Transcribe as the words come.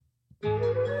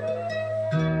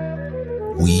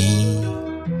We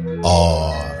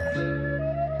are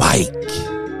Bike.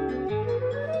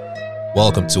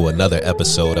 Welcome to another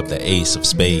episode of the Ace of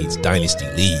Spades Dynasty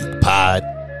League pod.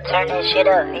 Turn that shit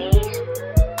up, Ace.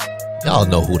 Y'all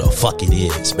know who the fuck it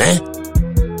is, man.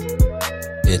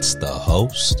 It's the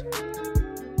host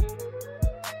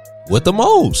with the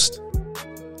most,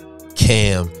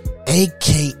 Cam,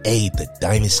 aka the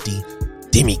Dynasty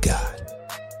Demigod,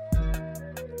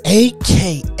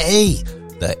 aka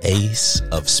the Ace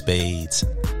of Spades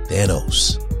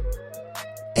Thanos,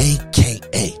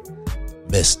 aka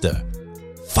Mr.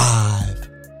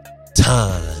 5-time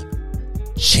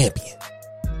champion,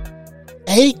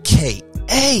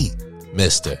 aka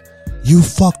Mr. You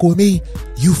fuck with me,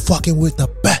 you fucking with the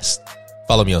best.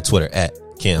 Follow me on Twitter at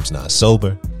Cam's Not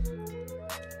Sober.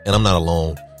 And I'm not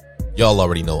alone. Y'all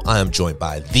already know I am joined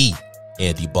by the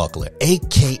Andy Buckler,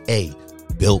 aka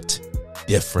Built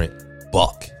Different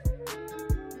Buck,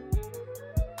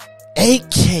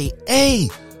 aka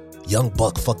Young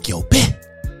Buck Fuck Your Bitch,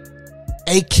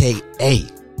 aka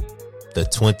the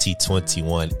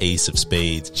 2021 Ace of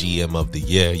Spades GM of the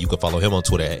Year. You can follow him on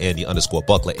Twitter at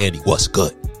Andy_Buckler. Andy, what's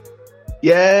good?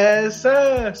 Yes,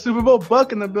 sir. Super Bowl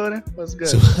Buck in the building. What's good?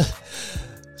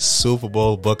 Super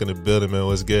Bowl Buck in the building, man.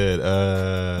 What's good?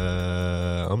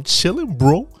 I'm chilling,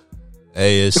 bro.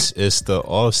 Hey, it's the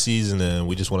off season, and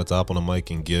we just wanted to hop on the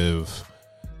mic and give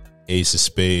Ace of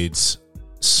Spades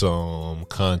some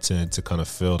content to kind of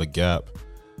fill the gap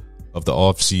of the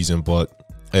off season. But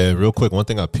real quick, one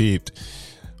thing I peeped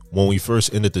when we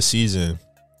first ended the season,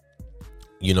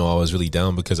 you know, I was really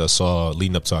down because I saw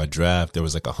leading up to our draft, there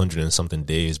was like 100 and something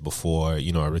days before,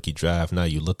 you know, our rookie draft. Now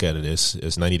you look at it,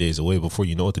 it's 90 days away. Before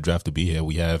you know it, the draft will be here.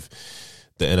 We have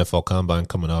the NFL Combine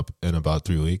coming up in about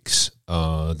 3 weeks.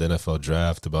 The NFL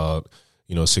Draft about,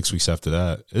 6 weeks after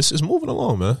that. It's moving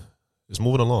along, man. It's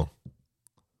moving along.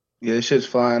 Yeah, this shit's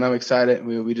fun. I'm excited.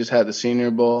 We just had the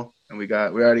Senior Bowl, and we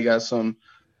already got some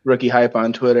rookie hype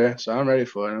on Twitter, so I'm ready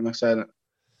for it. I'm excited.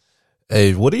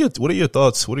 Hey, what are your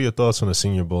thoughts? What are your thoughts on the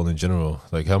Senior Bowl in general?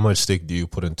 Like, how much stake do you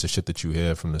put into shit that you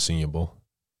hear from the Senior Bowl?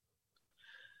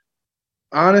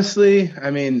 Honestly,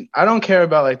 I mean, I don't care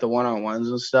about like the one-on-ones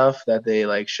and stuff that they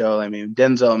like show. I mean,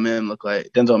 Denzel Mims looked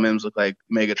like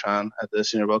Megatron at the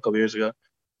Senior Bowl a couple years ago.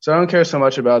 So I don't care so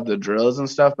much about the drills and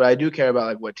stuff, but I do care about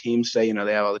like what teams say. You know,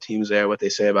 they have all the teams there, what they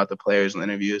say about the players in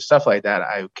interviews, stuff like that.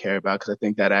 I care about because I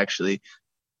think that actually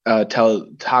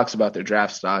talks about their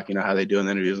draft stock. You know, how they do in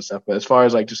the interviews and stuff. But as far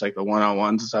as like just like the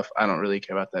one-on-ones and stuff, I don't really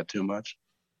care about that too much.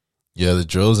 Yeah, the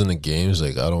drills and the games,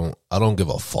 like I don't give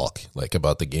a fuck like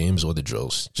about the games or the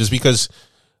drills. Just because,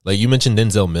 like you mentioned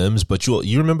Denzel Mims, but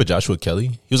you remember Joshua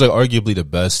Kelly? He was like arguably the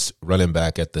best running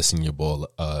back at the Senior Bowl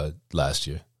last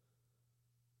year.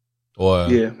 Or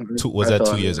yeah, was that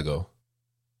 2 years ago?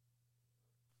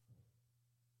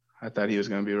 I thought he was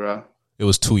gonna be raw. It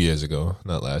was 2 years ago,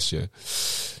 not last year.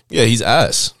 Yeah, he's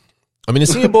ass. I mean, the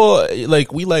Senior Bowl,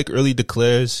 like we like early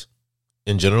declares.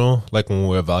 In general, like when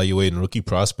we're evaluating rookie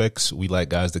prospects, we like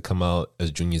guys that come out as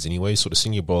juniors anyway. So the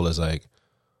Senior Bowl is like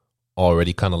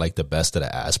already kind of like the best of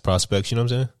the ass prospects. You know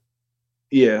what I'm saying?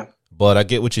 Yeah. But I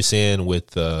get what you're saying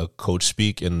with coach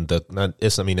speak and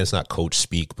it's not coach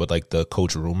speak, but like the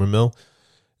coach rumor mill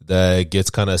that gets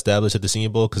kind of established at the Senior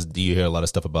Bowl, because you hear a lot of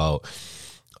stuff about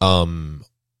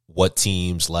what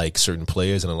teams like certain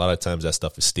players, and a lot of times that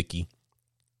stuff is sticky.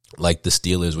 Like the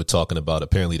Steelers were talking about,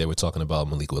 apparently they were talking about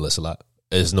Malik Willis a lot.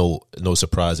 There's no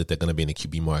surprise that they're going to be in the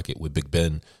QB market with Big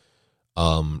Ben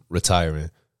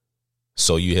retiring.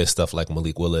 So you hear stuff like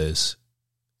Malik Willis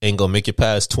ain't going to make it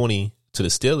past 20 to the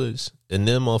Steelers. And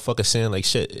then motherfuckers saying like,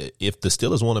 shit, if the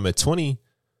Steelers want him at 20,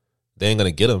 they ain't going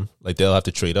to get him. Like they'll have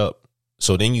to trade up.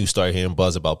 So then you start hearing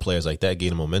buzz about players like that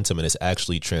gaining momentum, and it's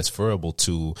actually transferable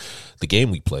to the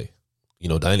game we play,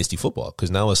 dynasty football.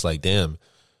 Because now it's like, damn,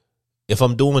 if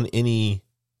I'm doing any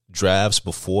drafts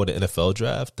before the NFL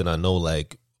draft, then I know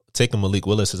like taking Malik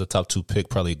Willis as a top 2 pick,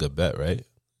 probably a good bet, right?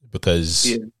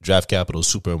 Because draft capital is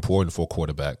super important for a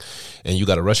quarterback. And you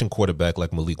got a rushing quarterback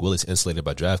like Malik Willis insulated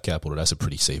by draft capital. That's a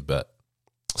pretty safe bet.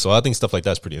 So I think stuff like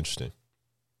that's pretty interesting.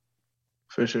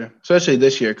 For sure. Especially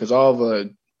this year, because all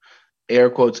the air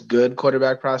quotes good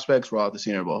quarterback prospects were all at the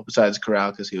Senior Bowl, besides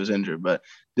Corral because he was injured. But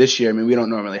this year, I mean, we don't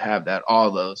normally have that.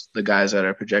 All the guys that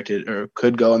are projected or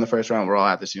could go in the first round were all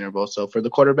at the Senior Bowl. So for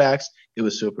the quarterbacks, it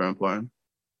was super important.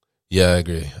 Yeah, I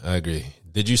agree.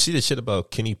 Did you see the shit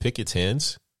about Kenny Pickett's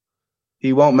hands?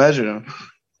 He won't measure them.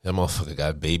 That motherfucker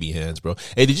got baby hands, bro.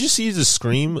 Hey, did you see the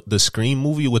Scream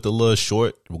movie with the little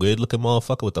short, weird looking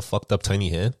motherfucker with the fucked up tiny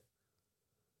hand?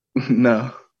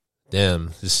 No.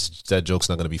 Damn, that joke's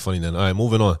not going to be funny then. All right,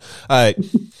 moving on. All right.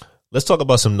 Let's talk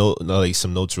about some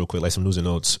some notes real quick, like some news and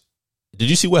notes. Did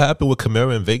you see what happened with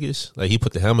Kamara in Vegas? Like he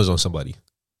put the hammers on somebody.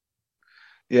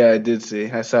 Yeah, I did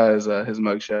see. I saw his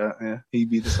mugshot. Yeah, he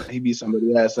beat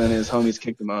somebody ass, and his homies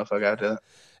kicked him off. I got that.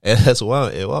 And that's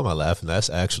why am I laughing? That's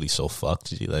actually so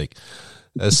fucked. Like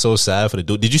that's so sad for the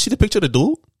dude. Did you see the picture of the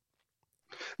dude?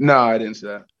 No, I didn't see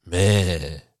that.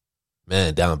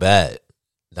 Man, down bad.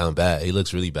 He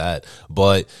looks really bad.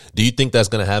 But do you think that's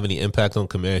gonna have any impact on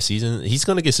Kamara's season? He's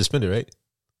gonna get suspended, right?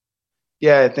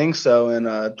 Yeah, I think so.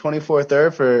 And 24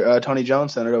 third for Tony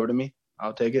Jones. Send it over to me.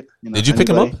 I'll take it. Did you pick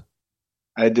him up?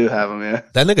 I do have him, yeah.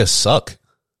 That nigga suck.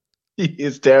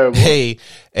 He's terrible. Hey,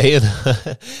 in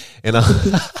our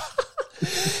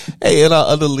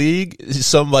other league,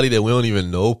 somebody that we don't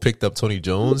even know picked up Tony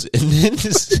Jones, and then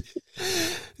this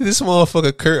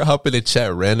motherfucker Kurt hop in the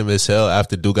chat random as hell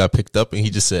after dude got picked up, and he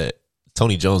just said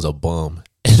Tony Jones a bum,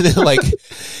 and then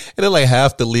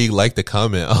half the league liked the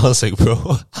comment. I was like,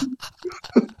 bro.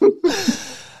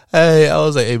 Hey, I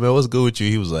was like, hey man, what's good with you?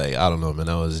 He was like, I don't know, man.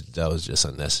 That was just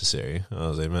unnecessary. I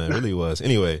was like, man, it really was.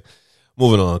 Anyway,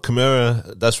 moving on.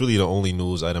 Kamara, that's really the only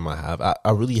news item I have.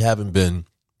 I really haven't been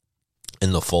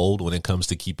in the fold when it comes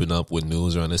to keeping up with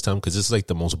news around this time because it's like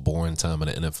the most boring time of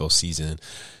the NFL season.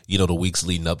 You know, the weeks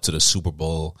leading up to the Super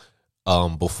Bowl,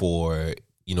 before,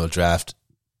 you know, draft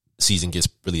season gets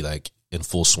really like in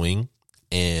full swing.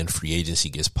 And free agency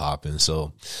gets popping.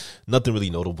 So nothing really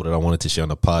notable that I wanted to share on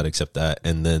the pod except that,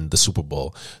 and then the Super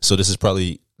Bowl. So this is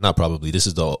this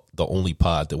is the only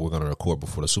pod that we're going to record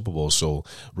before the Super Bowl. So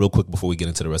real quick before we get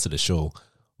into the rest of the show,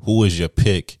 who is your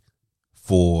pick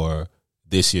for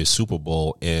this year's Super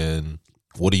Bowl, and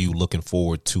what are you looking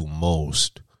forward to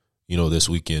most, you know, this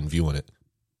weekend viewing it?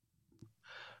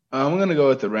 I'm going to go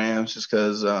with the Rams just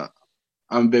because I'm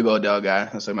a big Odell guy.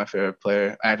 That's like my favorite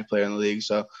player, active player in the league.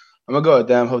 So I'm going to go with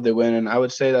them, hope they win. And I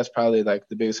would say that's probably like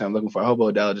the biggest thing I'm looking for. I hope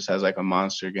Odell just has like a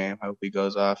monster game. I hope he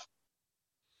goes off.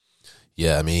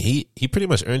 Yeah, I mean, he pretty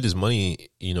much earned his money,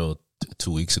 you know,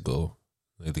 2 weeks ago.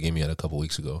 Like the game he had a couple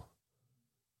weeks ago.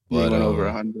 But, he went over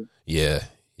 100. Yeah.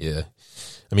 I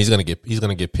mean, he's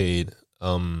gonna get paid.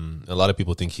 A lot of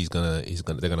people think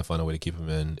they're gonna find a way to keep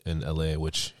him in LA,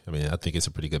 which I mean, I think it's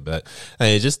a pretty good bet.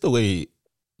 And just the way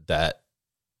that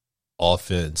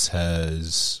offense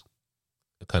has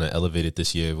kind of elevated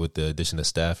this year with the addition of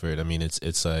Stafford. I mean,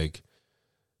 it's like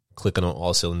clicking on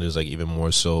all cylinders, like even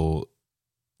more so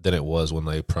than it was when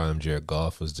like prime Jared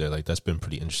Goff was there. Like that's been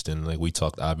pretty interesting. Like we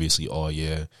talked obviously all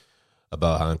year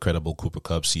about how incredible Cooper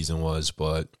Kupp's season was,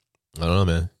 but I don't know,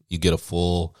 man. You get a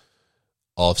full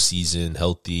off-season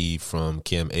healthy from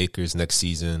Cam Akers next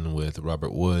season with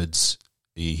Robert Woods.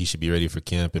 He should be ready for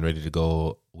camp and ready to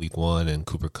go week 1, and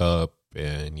Cooper Kupp,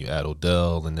 and you add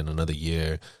Odell, and then another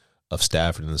year of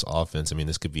Stafford in this offense. I mean,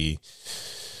 this could be,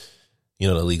 you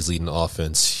know, the league's leading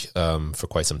offense for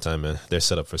quite some time, man. They're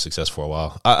set up for success for a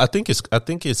while. I think it's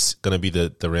going to be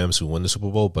the Rams who win the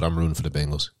Super Bowl, but I'm rooting for the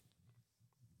Bengals.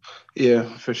 Yeah,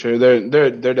 for sure. They're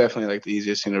definitely like the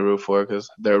easiest team to root for because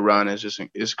their run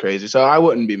is crazy. So I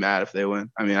wouldn't be mad if they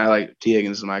win. I mean, I like T.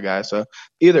 Higgins is my guy. So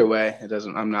either way,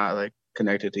 I'm not like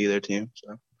connected to either team.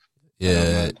 So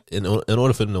yeah, in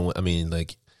order for them to win, I mean,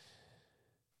 like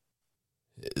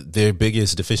their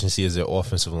biggest deficiency is their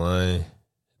offensive line.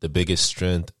 The biggest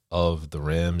strength of the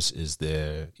Rams is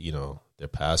their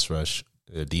pass rush,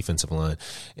 their defensive line,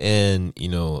 and you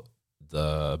know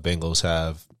the Bengals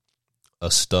have a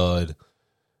stud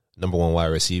number 1 wide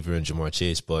receiver in Jamar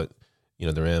Chase, but you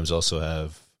know the Rams also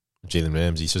have Jalen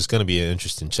Ramsey, so it's going to be an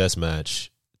interesting chess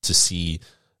match to see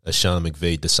a Sean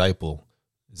McVay disciple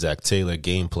Zach Taylor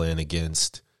game plan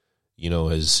against, you know,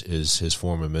 his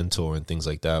former mentor and things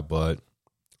like that. But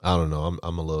I don't know,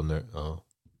 I'm a little nervous.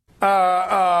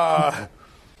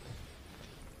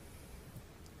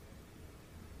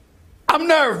 I'm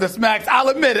nervous, Max. I'll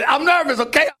admit it. I'm nervous.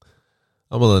 Okay.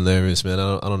 I'm a little nervous, man.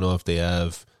 I don't know if they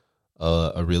have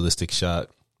a realistic shot.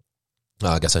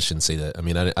 I guess I shouldn't say that. I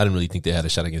mean, I didn't really think they had a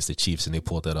shot against the Chiefs, and they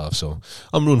pulled that off. So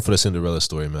I'm rooting for the Cinderella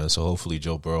story, man. So hopefully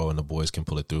Joe Burrow and the boys can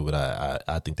pull it through. But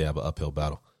I think they have an uphill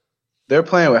battle. They're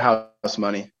playing with house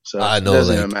money, so I know. It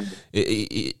doesn't even matter.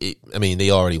 I mean,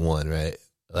 they already won, right?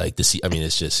 Like I mean,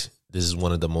 it's just this is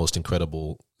one of the most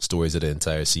incredible stories of the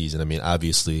entire season. I mean,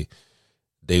 obviously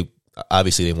they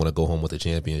want to go home with a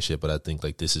championship, but I think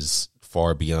like this is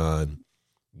far beyond,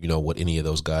 you know, what any of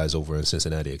those guys over in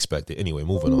Cincinnati expected. Anyway,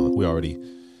 moving on. We're already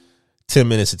 10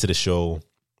 minutes into the show.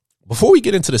 Before we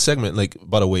get into the segment, like,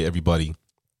 by the way, everybody,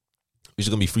 we're just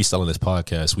going to be freestyling this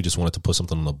podcast. We just wanted to put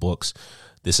something on the books.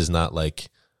 This is not like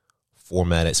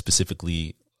formatted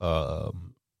specifically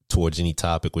towards any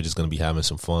topic. We're just going to be having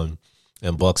some fun.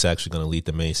 And Buck's actually going to lead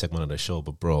the main segment of the show.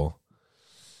 But, bro,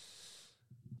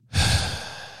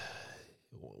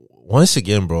 once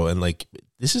again, bro, and like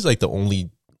this is like the only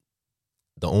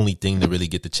thing to really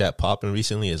get the chat popping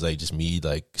recently is like just me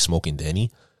like smoking Danny.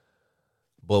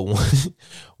 But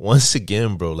once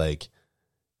again, bro, like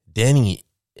Danny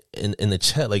in the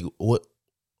chat, like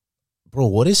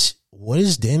what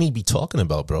is Danny be talking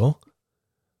about, bro?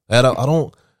 I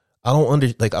don't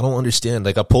understand.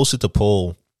 Like I posted a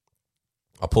poll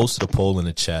in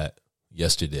the chat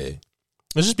yesterday.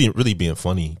 It's just being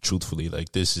funny, truthfully.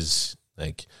 Like this is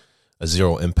like a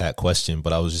zero impact question,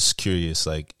 but I was just curious,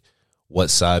 like what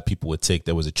side people would take.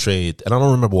 There was a trade, and I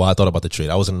don't remember why I thought about the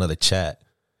trade. I was in another chat,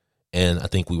 and I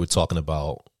think we were talking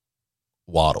about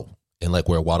Waddle and like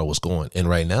where Waddle was going. And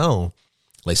right now,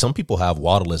 like some people have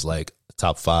Waddle as like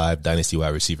top 5 dynasty wide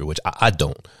receiver, which I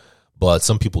don't, but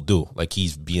some people do. Like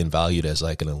he's being valued as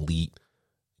like an elite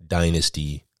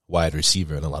dynasty wide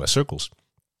receiver in a lot of circles.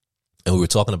 And we were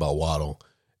talking about Waddle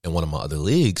in one of my other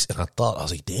leagues, and I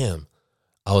was like, damn.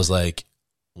 I was like,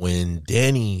 when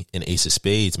Danny and Ace of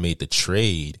Spades made the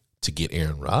trade to get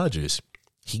Aaron Rodgers,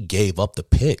 he gave up the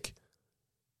pick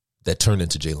that turned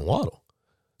into Jalen Waddle.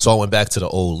 So I went back to the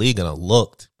old league and I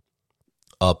looked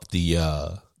up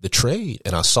the trade,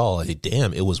 and I saw, like,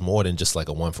 damn, it was more than just like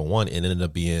a 1-for-1. It ended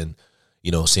up being,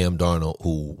 Sam Darnold,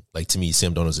 who, like, to me,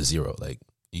 Sam Darnold's a zero. Like,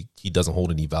 he doesn't hold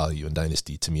any value in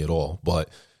Dynasty to me at all. But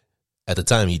at the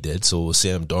time he did. So it was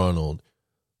Sam Darnold,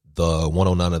 the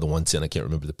 109 or the 110, I can't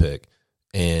remember the pick,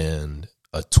 and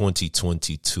a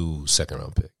 2022 second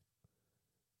round pick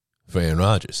for Aaron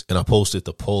Rodgers. And I posted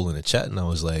the poll in the chat, and I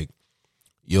was like,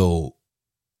 yo,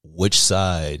 which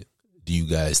side do you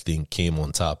guys think came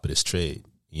on top of this trade?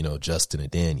 Justin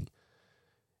and Danny.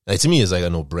 Like, to me, it's like a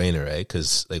no-brainer, right?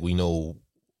 Because like we know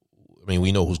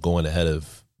who's going ahead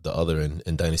of the other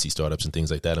in dynasty startups and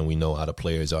things like that, and we know how the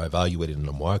players are evaluated in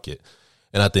the market.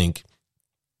 And I think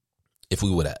if we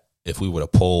were to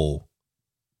poll,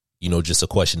 just a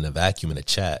question in a vacuum in a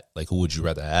chat, like who would you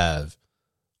rather have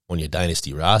on your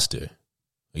dynasty roster?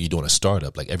 Are you doing a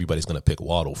startup? Like everybody's gonna pick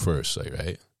Waddle first, like,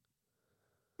 right?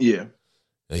 Yeah.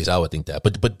 At least I would think that.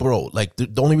 But bro, like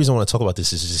the only reason I want to talk about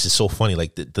this is it's just so funny.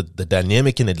 Like the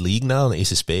dynamic in the league now, in the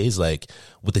Ace of Spades, like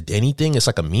with the Danny thing, it's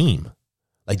like a meme.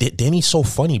 Like Danny's so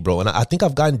funny, bro. And I think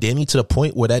I've gotten Danny to the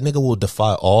point where that nigga will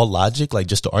defy all logic, like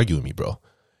just to argue with me, bro.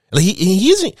 Like he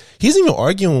isn't even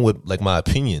arguing with like my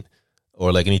opinion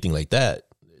or like anything like that.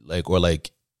 Like, or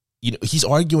like, he's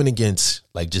arguing against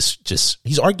like just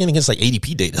he's arguing against like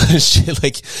ADP data and shit.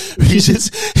 Like he's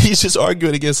just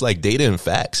arguing against like data and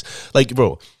facts. Like,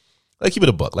 bro, like keep it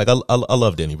a buck. Like I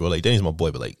love Danny, bro. Like Danny's my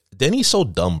boy, but like Danny's so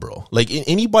dumb, bro. Like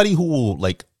anybody who will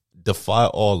like defy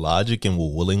all logic and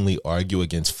will willingly argue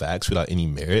against facts without any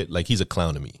merit, like he's a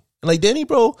clown to me. And like Danny,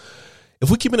 bro, if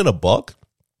we keep it in a buck,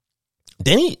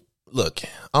 Danny, look,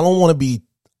 I don't want to be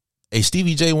a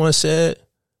Stevie J once said,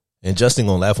 and Justin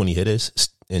gonna laugh when he hit us,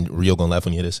 and Rio gonna laugh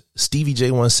when he hit us. Stevie J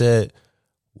once said,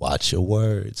 watch your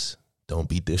words. Don't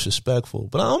be disrespectful.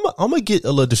 But I'm gonna get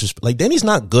a little disrespect. Like Danny's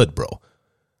not good, bro.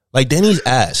 Like Danny's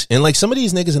ass. And like some of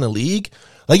these niggas in the league,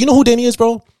 like you know who Danny is,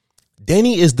 bro?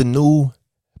 Danny is the new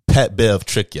Pat Bev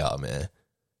trick, y'all, man.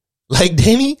 Like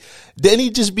Danny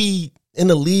just be in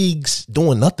the leagues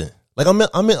doing nothing. Like I'm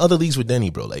in other leagues with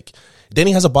Danny, bro. Like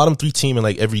Danny has a bottom 3 team in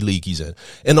like every league he's in.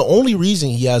 And the only reason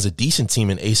he has a decent team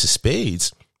in Ace of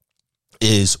Spades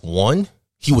is, one,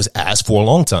 he was asked for a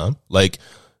long time, like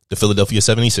the Philadelphia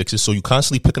 76ers. So you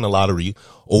constantly picking a lottery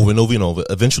over and over and over.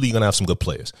 Eventually you're going to have some good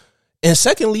players. And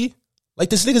secondly, like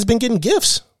this nigga's been getting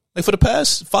gifts like for the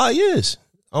past 5 years.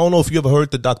 I don't know if you ever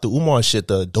heard the Dr. Umar shit,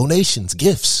 the donations,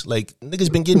 gifts. Like nigga's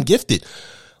been getting gifted.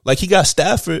 Like he got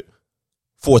Stafford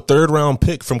for a 3rd round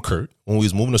pick from Kurt when we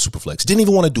was moving to Superflex. Didn't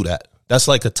even want to do that. That's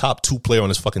like a top 2 player on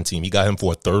his fucking team. He got him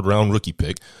for a 3rd round rookie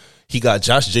pick. He got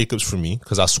Josh Jacobs for me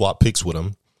because I swapped picks with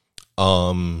him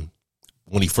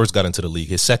when he first got into the league.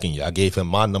 His second year, I gave him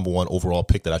my number 1 overall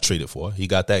pick that I traded for. He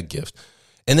got that gift.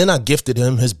 And then I gifted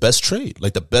him his best trade.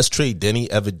 Like the best trade Denny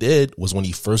ever did was when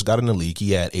he first got in the league.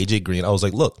 He had AJ Green. I was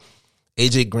like, look,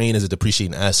 AJ Green is a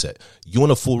depreciating asset. You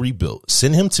want a full rebuild.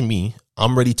 Send him to me.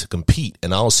 I'm ready to compete.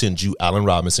 And I'll send you Allen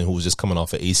Robinson, who was just coming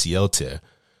off an ACL tear.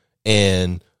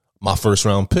 And my 1st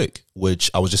round pick,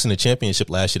 which I was just in the championship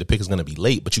last year. The pick is going to be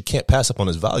late, but you can't pass up on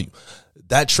his value.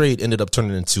 That trade ended up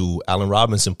turning into Allen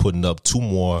Robinson putting up 2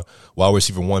 more wide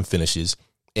receiver 1 finishes.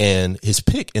 And his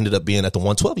pick ended up being at the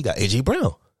 112. He got AJ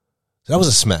Brown. So that was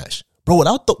a smash, bro.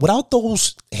 Without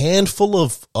those handful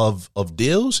of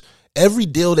deals, every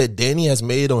deal that Danny has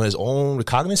made on his own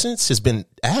recognizance has been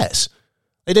ass.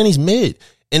 Like Danny's mid,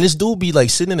 and this dude be like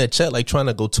sitting in that chat, like trying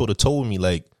to go toe to toe with me,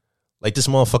 like this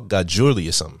motherfucker got jewelry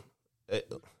or something.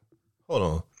 Hold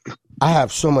on, I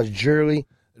have so much jewelry.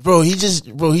 Bro, he just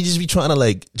be trying to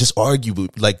like just argue,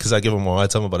 like, because I give him a hard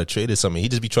time about a trade or something. He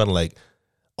just be trying to like,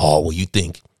 oh, well, you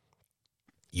think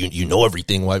you know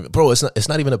everything? Why, bro? It's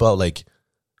not even about like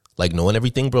knowing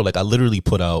everything, bro. Like, I literally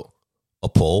put out a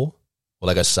poll or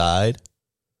like a side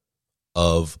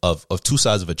of two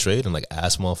sides of a trade and like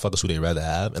asked motherfuckers who they rather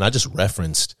have, and I just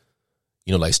referenced,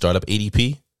 like startup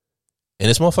ADP, and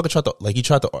this motherfucker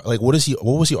tried to like, what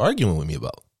was he arguing with me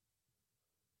about?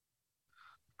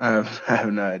 I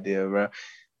have no idea, bro.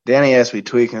 Danny has me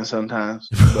tweaking sometimes,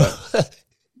 but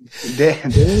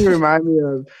Danny reminds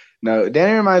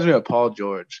me of Paul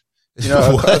George.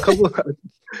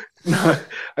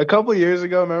 A couple years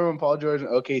ago, remember when Paul George in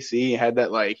OKC had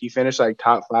that, like, he finished like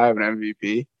top 5 in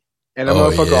MVP, and the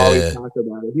motherfucker always talked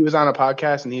about it. He was on a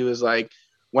podcast and he was like,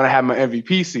 "When I have my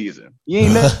MVP season." You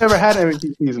ain't never had an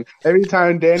MVP season. Every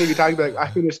time Danny be talking about, like,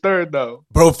 "I finished 3rd though."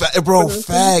 Bro,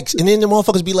 facts. And then the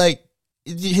motherfuckers be like,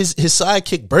 his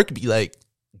sidekick Burke be like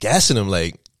gassing him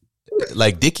like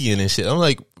Dickie and shit. I'm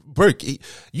like, Burke,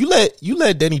 you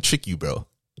let Danny trick you, bro.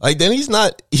 Like, Danny's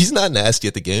he's not nasty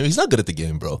at the game. He's not good at the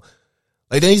game, bro.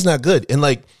 Like, Danny's not good. And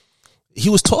like, he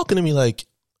was talking to me like,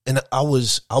 and I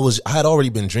had already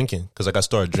been drinking because like I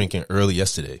started drinking early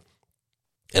yesterday,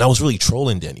 and I was really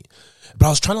trolling Danny, but I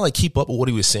was trying to like keep up with what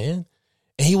he was saying,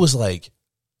 and he was like,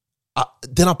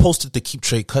 then I posted the keep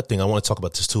trade cut thing. I want to talk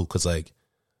about this too because like,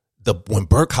 when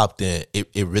Burke hopped in,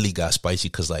 it really got spicy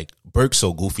because like Burke's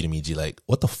so goofy to me, G. Like,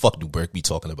 what the fuck do Burke be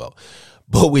talking about?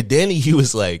 But with Danny, he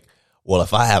was like, well,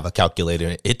 if I have a calculator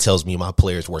and it tells me my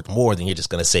player's worth more, then you're just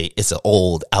gonna say it's an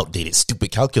old, outdated,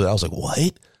 stupid calculator. I was like,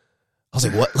 what?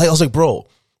 I was like, bro,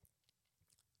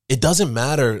 it doesn't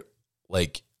matter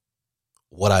like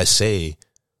what I say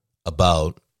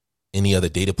about any other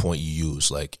data point you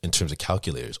use, like in terms of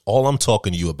calculators. All I'm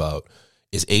talking to you about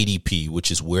is ADP,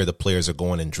 which is where the players are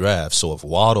going in drafts. So if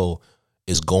Waddle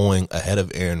is going ahead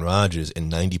of Aaron Rodgers in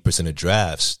 90% of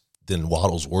drafts, then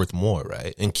Waddle's worth more,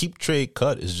 right? And keep trade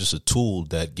cut is just a tool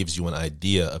that gives you an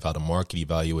idea of how the market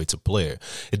evaluates a player.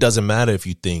 It doesn't matter if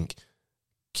you think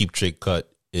keep trade cut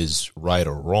is right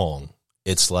or wrong.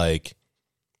 It's like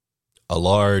a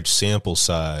large sample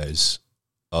size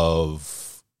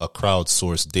of a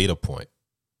crowdsourced data point.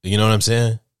 You know what I'm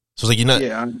saying? So it's like you're not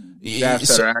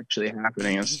drafts that are actually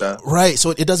happening and stuff, right?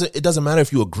 So it doesn't matter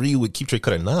if you agree with keep trade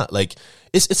cut or not. Like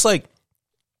it's like,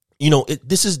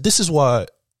 this is why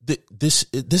this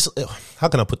how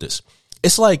can I put this?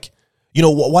 It's like,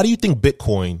 why do you think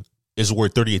Bitcoin is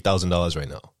worth $38,000 right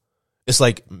now? It's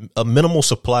like a minimal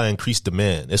supply, increased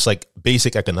demand. It's like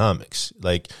basic economics.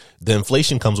 Like the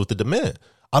inflation comes with the demand.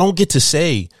 I don't get to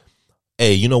say,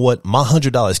 hey, you know what? My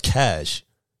 $100 cash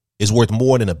is worth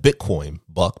more than a Bitcoin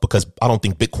buck because I don't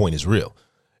think Bitcoin is real.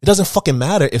 It doesn't fucking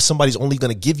matter if somebody's only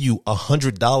going to give you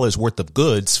 $100 worth of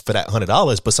goods for that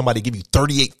 $100, but somebody give you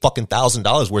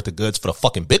 $38,000 worth of goods for the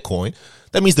fucking Bitcoin.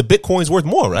 That means the Bitcoin's worth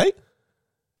more, right?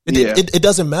 It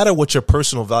doesn't matter what your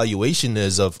personal valuation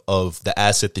is of the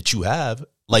asset that you have.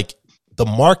 Like, the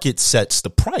market sets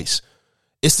the price.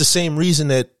 It's the same reason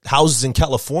that houses in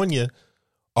California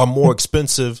are more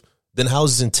expensive than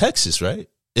houses in Texas, right?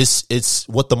 It's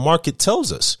what the market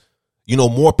tells us.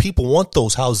 More people want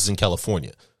those houses in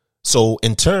California. So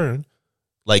in turn,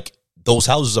 like, those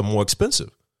houses are more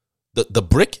expensive. The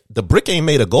brick ain't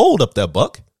made of gold up there,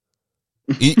 buck.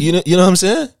 You know what I'm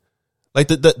saying? Like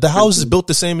the house is built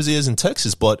the same as it is in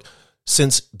Texas, but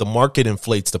since the market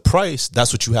inflates the price,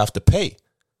 that's what you have to pay.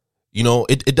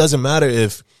 It doesn't matter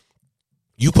if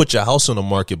you put your house on the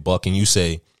market, buck, and you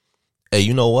say, hey,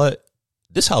 you know what?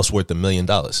 This house worth $1 million.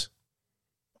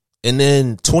 And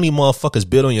then 20 motherfuckers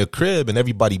bid on your crib and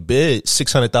everybody bid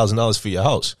 $600,000 for your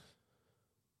house.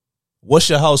 What's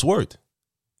your house worth?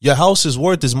 Your house is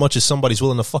worth as much as somebody's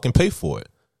willing to fucking pay for it.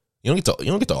 You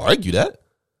don't get to argue that.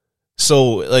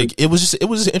 So like, it was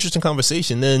just an interesting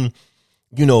conversation. Then,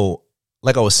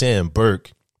 like I was saying,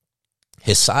 Burke,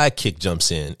 his sidekick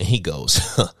jumps in and he goes,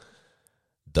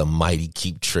 the mighty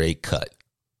keep trade cut.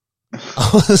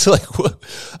 I was like, what?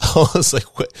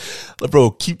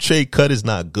 Bro, keep trade cut is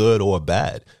not good or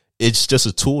bad. It's just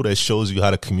a tool that shows you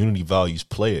how the community values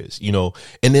players, And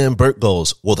then Bert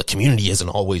goes, well, the community isn't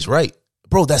always right.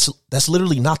 Bro, that's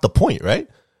literally not the point, right?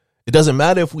 It doesn't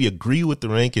matter if we agree with the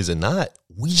rankings or not.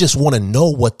 We just want to know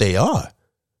what they are.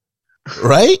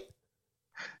 Right?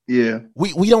 Yeah.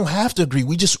 We don't have to agree.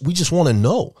 We just want to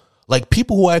know. Like,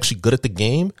 people who are actually good at the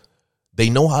game, they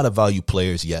know how to value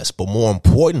players, yes, but more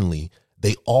importantly,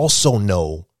 they also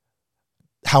know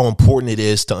how important it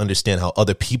is to understand how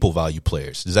other people value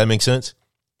players. Does that make sense?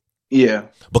 Yeah.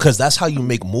 Because that's how you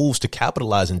make moves to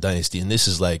capitalize in Dynasty. And this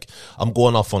is like, I'm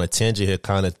going off on a tangent here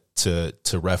kind of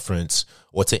to reference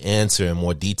or to answer in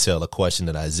more detail a question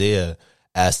that Isaiah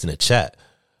asked in the chat.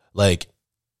 Like,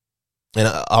 and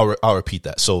I'll repeat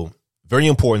that. So very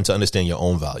important to understand your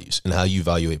own values and how you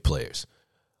evaluate players.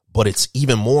 But it's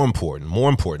even more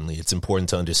importantly, it's important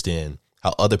to understand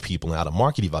how other people and how the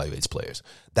market evaluates players.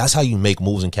 That's how you make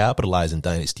moves and capitalize in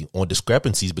Dynasty on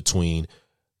discrepancies between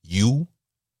you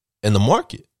and the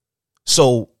market.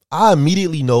 So I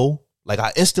immediately know, like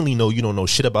I instantly know you don't know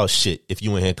shit about shit if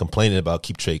you in here complaining about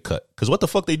keep trade cut. Because what the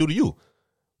fuck they do to you?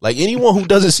 Like anyone who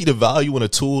doesn't see the value in a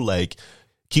tool like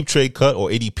keep trade cut or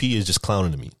ADP is just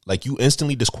clowning to me. Like you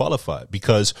instantly disqualified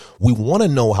because we want to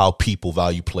know how people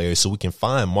value players so we can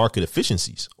find market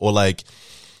efficiencies. Or like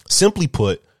simply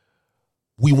put,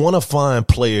 we want to find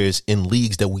players in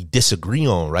leagues that we disagree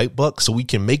on, right, Buck? So we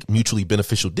can make mutually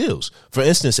beneficial deals. For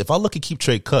instance, if I look at keep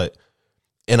trade cut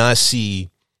and I see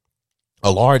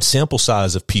a large sample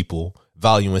size of people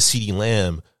valuing CeeDee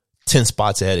Lamb 10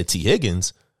 spots ahead of T.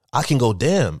 Higgins, I can go,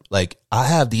 damn, like I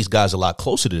have these guys a lot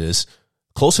closer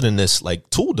than this like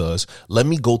tool does. Let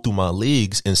me go through my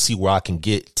leagues and see where I can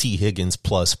get T. Higgins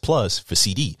plus for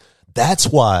CD. That's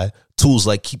why tools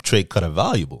like keep trade cut are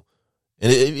valuable.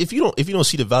 And if you don't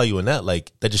see the value in that,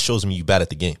 like that just shows me you bad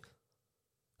at the game.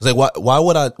 It's like why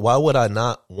would I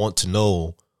not want to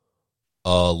know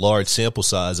a large sample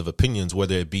size of opinions,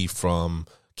 whether it be from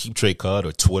Keep Trade Cut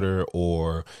or Twitter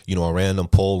or a random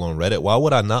poll on Reddit? Why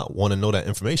would I not want to know that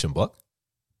information, Buck?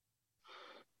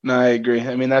 No, I agree.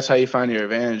 I mean, that's how you find your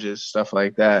advantages, stuff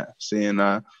like that, seeing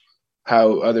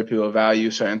how other people value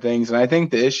certain things. And I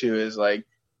think the issue is like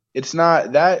it's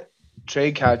not that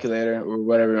trade calculator or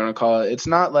whatever you want to call it. It's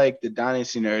not like the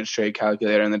Dynasty Nerds trade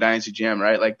calculator and the Dynasty GM,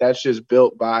 right? Like that's just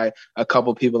built by a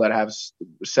couple people that have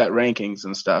set rankings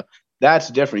and stuff. That's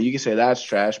different. You can say that's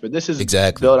trash, but this is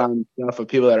built on stuff of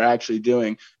people that are actually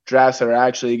doing drafts that are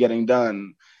actually getting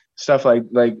done, stuff like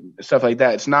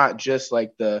that. It's not just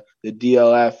like the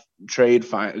DLF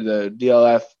the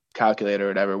DLF calculator or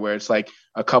whatever, where it's like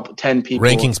a couple 10 people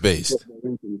rankings based.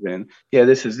 Yeah,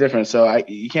 this is different. So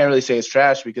you can't really say it's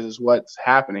trash because it's what's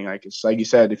happening. Like it's like you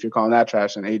said, if you're calling that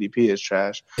trash, then ADP is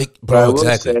trash. Bro,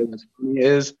 exactly. What's funny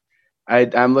is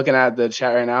I'm looking at the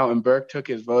chat right now, and Burke took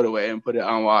his vote away and put it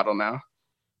on Waddle now.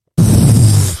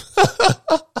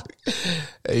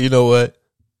 Hey, you know what?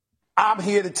 I'm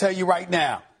here to tell you right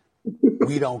now,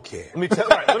 we don't care. Let me tell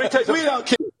you something. We don't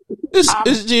care.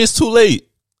 It's too late.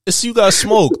 It's you got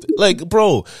smoked. Like,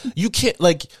 bro, you can't,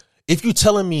 like, if you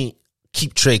telling me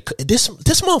keep trade, this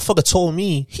motherfucker told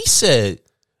me, he said,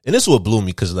 and this is what blew me,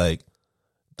 because like,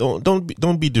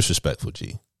 don't be disrespectful,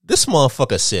 G. This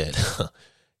motherfucker said,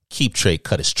 keep trade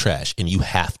cut is trash, and you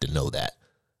have to know that.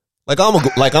 Like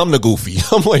I'm the goofy.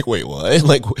 I'm like, wait, what?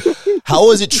 Like,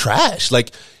 how is it trash?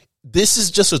 Like, this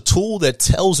is just a tool that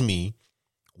tells me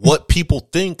what people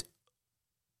think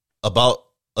about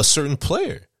a certain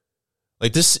player.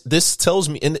 Like this tells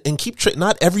me, and keep trade.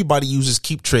 Not everybody uses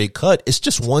keep trade cut. It's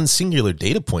just one singular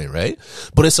data point, right?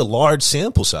 But it's a large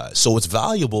sample size, so it's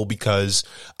valuable because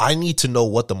I need to know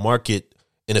what the market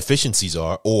inefficiencies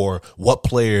are or what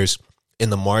players in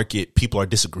the market people are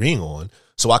disagreeing on,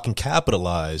 so I can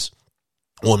capitalize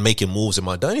on making moves in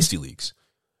my dynasty leagues.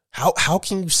 How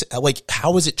can you say, like,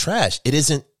 how is it trash? It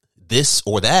isn't this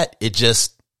or that. It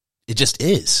just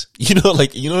is.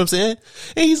 Like, you know what I'm saying?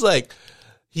 And he's like,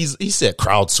 he said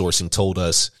crowdsourcing told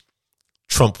us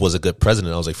Trump was a good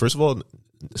president. I was like, first of all,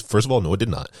 no, it did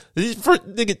not.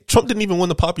 Trump didn't even win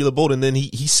the popular vote, and then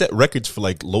he set records for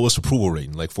like lowest approval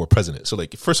rating, like for a president. So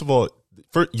like, first of all,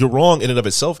 you're wrong in and of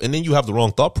itself, and then you have the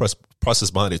wrong thought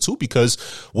process behind it too, because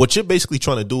what you're basically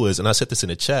trying to do is, and I said this in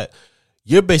the chat,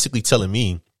 you're basically telling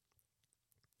me,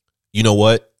 you know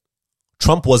what,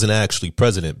 Trump wasn't actually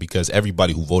president because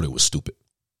everybody who voted was stupid.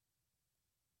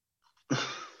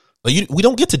 Like we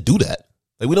don't get to do that.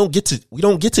 Like we don't get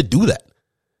to do that.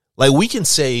 Like we can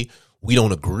say we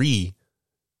don't agree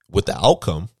with the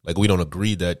outcome. Like we don't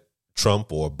agree that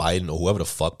Trump or Biden or whoever the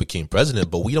fuck became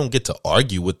president, but we don't get to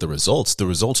argue with the results. The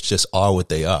results just are what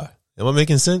they are. Am I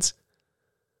making sense?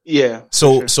 Yeah.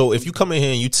 So if you come in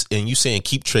here and you saying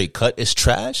keep trade cut is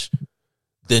trash,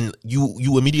 then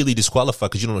you immediately disqualify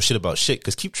because you don't know shit about shit.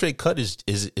 Because keep trade cut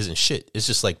isn't shit. It's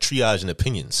just like triage and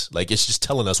opinions. Like it's just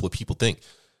telling us what people think.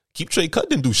 Keep trade cut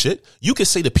didn't do shit. You can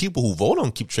say the people who vote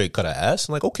on keep trade cut are ass.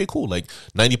 I'm like, okay, cool. Like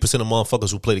 90% of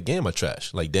motherfuckers who play the game are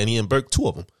trash. Like Danny and Burke, 2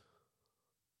 of them.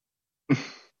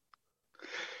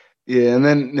 Yeah, and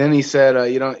then he said,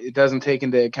 it doesn't take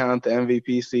into account the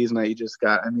MVP season that you just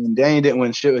got. I mean, Danny didn't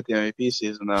win shit with the MVP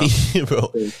season, though.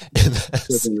 Bro, it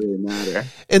doesn't really matter.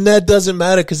 And that doesn't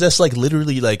matter because that's like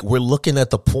literally like we're looking at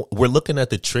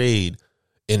the trade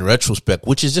in retrospect,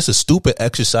 which is just a stupid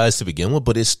exercise to begin with,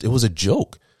 but it was a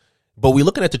joke. But we're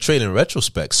looking at the trade in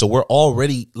retrospect. So we're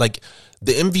already like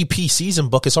the MVP season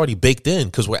bucket's already baked in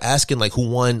because we're asking like who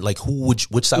won, like which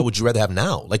side would you rather have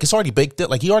now? Like it's already baked in.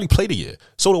 Like he already played a year.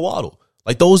 So did Waddle.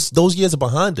 Like those years are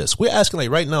behind us. We're asking like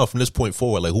right now from this point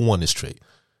forward, like who won this trade?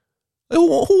 Like,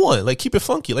 who won? Like keep it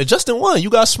funky. Like Justin won. You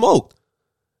got smoked.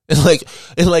 And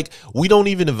like we don't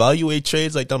even evaluate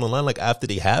trades like down the line like after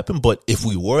they happen. But if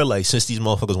we were like, since these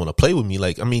motherfuckers want to play with me,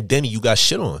 like I mean, Danny, you got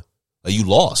shit on. Like you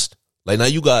lost. Like now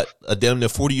you got a damn near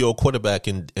 40-year-old quarterback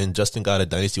and Justin got a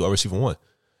dynasty wide receiver 1.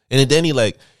 And then Danny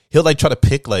like he'll like try to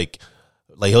pick like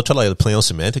he'll try to like play on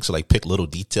semantics or like pick little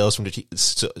details from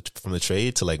the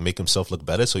trade to like make himself look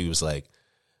better. So he was like,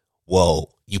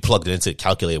 "Whoa, you plugged it into the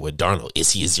calculator with Darnold.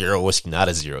 Is he a 0 or is he not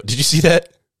a 0?" Did you see that?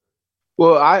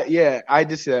 Well, I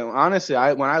did see that. Honestly,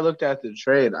 when I looked at the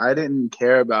trade, I didn't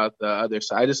care about the other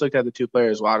side. I just looked at the two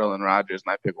players, Waddle and Rodgers,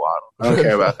 and I picked Waddle. I don't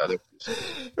care about the other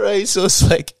piece. Right. So it's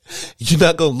like you're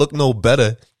not gonna look no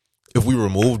better if we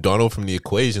remove Darnold from the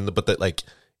equation. But that like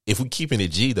if we keep in it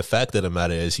G, the fact of the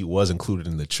matter is he was included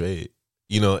in the trade.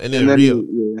 You know, and then Rio.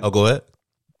 Yeah. Oh, go ahead.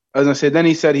 I was gonna say. Then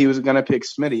he said he was gonna pick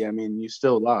Smitty. I mean, you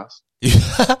still lost.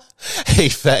 Hey,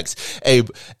 facts. Hey,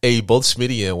 both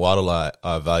Smitty and Waddle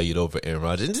are valued over Aaron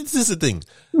Rodgers. And this is the thing.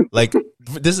 Like,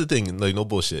 this is the thing. Like, no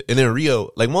bullshit. And then Rio,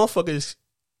 like, motherfuckers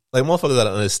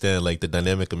gotta understand, like, the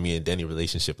dynamic of me and Danny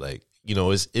relationship. Like, you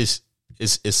know, it's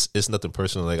nothing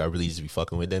personal. Like, I really just be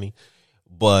fucking with Danny.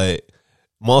 But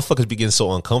motherfuckers be getting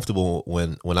so uncomfortable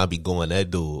when I be going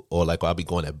at dude or, like, I be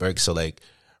going at Burke. So, like,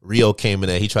 Rio came in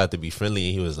there. He tried to be friendly.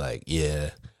 And he was like,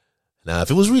 yeah. Now,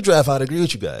 if it was redraft, I'd agree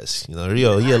with you guys. You know,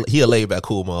 Rio, he a laid back,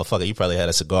 cool motherfucker. He probably had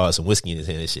a cigar, some whiskey in his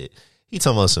hand and shit. He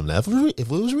talking about something. Now, if it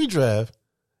was redraft,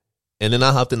 and then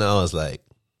I hopped in, I was like,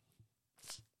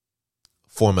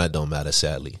 format don't matter,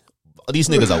 sadly. These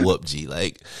niggas are whoop G.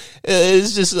 Like,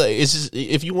 it's just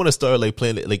if you want to start like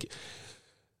playing it, like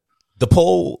the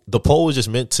poll was just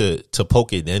meant to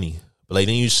poke at Danny, but like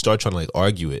then you start trying to like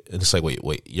argue it, and it's like, wait,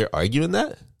 you're arguing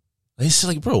that? It's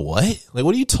like, bro, what? Like,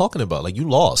 what are you talking about? Like, you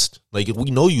lost. Like, we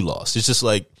know you lost. It's just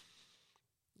like,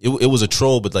 it was a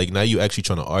troll, but like now you actually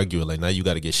trying to argue it. Like now you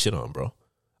got to get shit on, bro.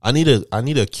 I need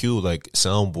a cue like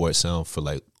soundboard sound for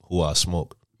like who I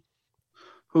smoke.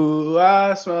 Who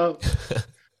I smoke.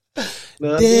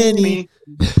 Danny.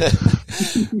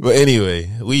 But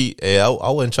anyway, I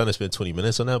wasn't trying to spend 20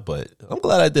 minutes on that, but I'm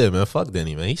glad I did, man. Fuck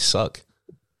Danny, man. He suck.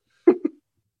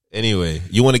 Anyway,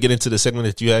 you want to get into the segment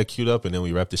that you had queued up, and then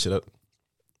we wrap this shit up?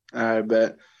 All right,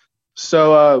 bet.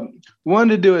 So, we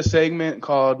wanted to do a segment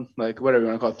called, like, whatever you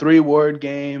want to call it, 3-word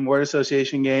game, word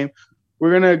association game. We're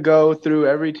going to go through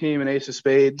every team in Ace of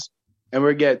Spades, and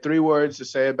we're going to get 3 words to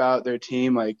say about their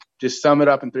team, like, just sum it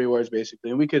up in 3 words,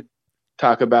 basically. And we could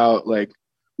talk about, like,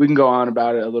 we can go on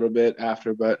about it a little bit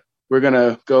after, but we're going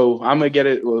to go, I'm going to get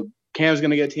it, well, Cam's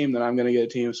going to get a team, then I'm going to get a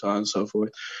team, so on and so forth.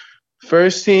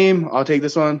 First team, I'll take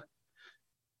this one.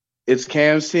 It's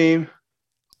Cam's team.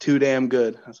 Too damn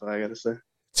good. That's all I got to say.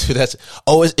 Dude,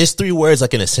 it's 3 words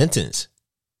like in a sentence.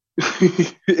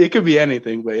 It could be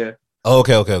anything, but yeah. Oh,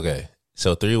 okay.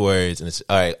 So 3 words, and it's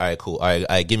all right, cool. All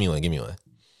right, give me one.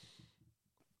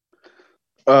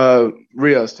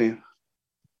 Rio's team.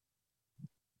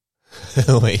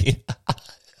 Wait.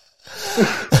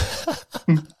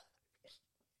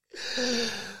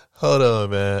 Hold on,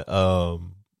 man.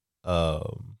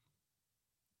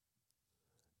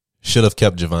 Should have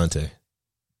kept Javante.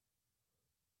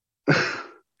 All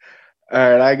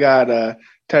right, I got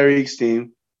Tyreek's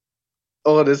team.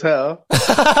 Old as hell.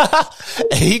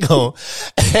 Hey,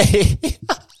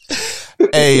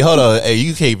 hey, hold on. Hey,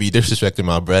 you can't be disrespecting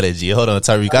my brother, G. Hold on,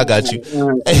 Tyreek. I got you.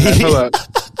 All right.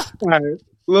 All right.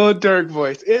 Little Dirk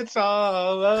voice. It's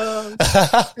all love.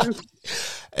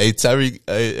 Hey,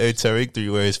 Tyreek, 3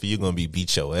 words for you gonna be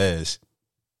beat your ass.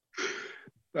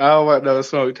 I don't want no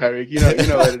smoke, Tyreek. You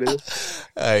know what it is.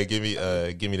 All right, give me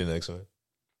the next one.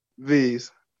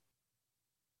 V's.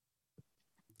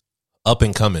 Up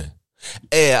and coming.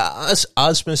 Hey,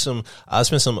 I spent some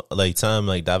like time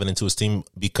like diving into his team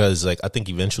because like I think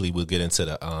eventually we'll get into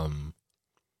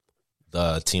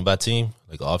the team by team,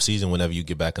 like off season whenever you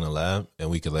get back in the lab and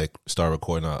we could like start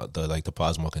recording the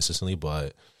pods more consistently.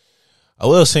 But I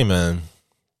will say, man,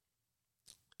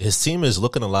 his team is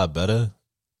looking a lot better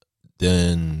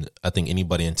than I think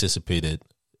anybody anticipated,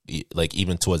 like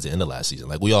even towards the end of last season.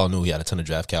 Like we all knew he had a ton of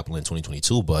draft capital in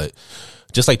 2022, but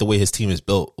just like the way his team is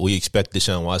built, we expect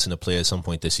Deshaun Watson to play at some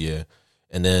point this year.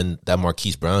 And then that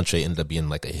Marquise Brown trade ended up being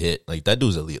like a hit. Like that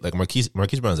dude's elite. Like Marquise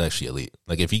Brown's actually elite.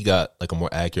 Like if he got like a more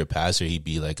accurate passer, he'd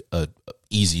be like a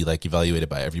easy, like evaluated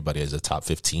by everybody as a top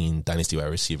 15 dynasty wide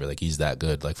receiver. Like he's that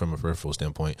good, like from a peripheral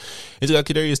standpoint. He's got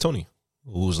Kadarius Toney,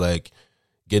 who's like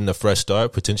getting a fresh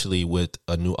start, potentially with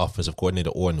a new offensive coordinator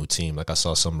or a new team. Like I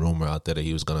saw some rumor out there that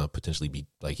he was gonna potentially be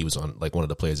like he was on like one of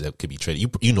the players that could be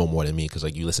traded. You know more than me because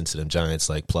like you listen to them Giants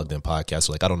like plugged in podcasts.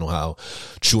 So like I don't know how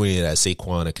true any of that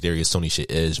Saquon or Kadarius Toney shit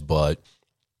is, but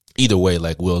either way,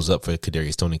 like Will's up for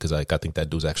Kadarius Toney because like I think that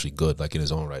dude's actually good like in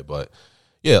his own right. But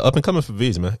yeah, up and coming for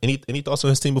V's, man. Any thoughts on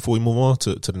his team before we move on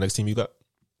to the next team you got?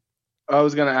 I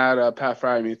was gonna add Pat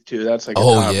Fryermuth too. That's like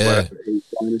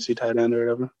dynasty tight end or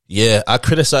whatever. Yeah, I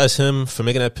criticize him for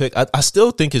making that pick. I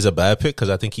still think it's a bad pick because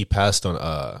I think he passed on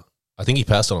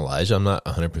Elijah. I'm not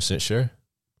 100% sure.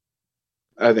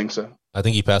 I think so. I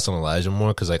think he passed on Elijah more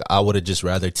because like I would have just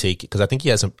rather take because I think he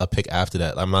has a pick after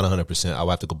that. I'm not 100%. I'll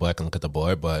have to go back and look at the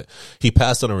board, but he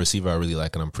passed on a receiver I really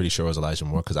like, and I'm pretty sure it was Elijah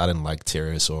Moore because I didn't like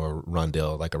Terrace or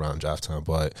Rondell like around draft time.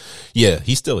 But yeah,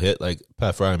 he still hit. Like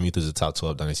Pat Fryermuth is a top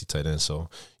 12 dynasty tight end, so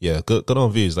yeah, good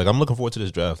on V's. Like I'm looking forward to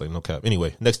this draft. Like no cap.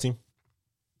 Anyway, next team.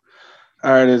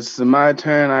 All right, it's my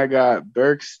turn. I got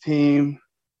Burke's team.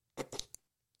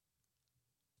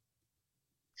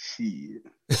 Shit.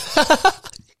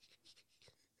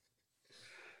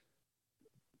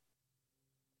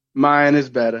 Mine is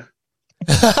better.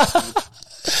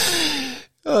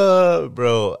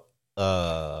 Bro.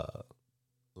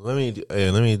 Let me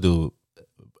do.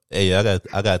 Hey, I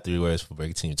got 3 words for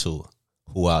Burke team too.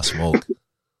 Who I smoke.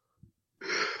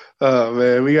 Oh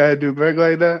man, we gotta do Burke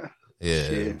like that.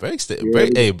 Yeah,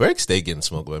 Burke stay getting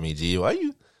smoked with me. G, why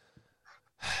you?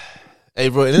 Hey,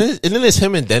 bro, and then it's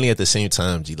him and Danny at the same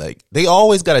time. G, like they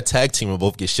always got a tag team and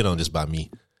both get shit on just by me.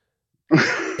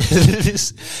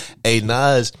 Hey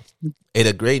Nas,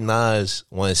 the great Nas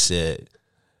once said,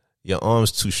 "Your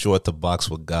arm's too short to box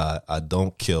with God. I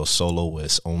don't kill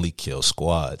soloists, only kill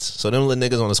squads." So them little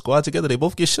niggas on the squad together, they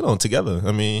both get shit on together.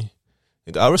 I mean,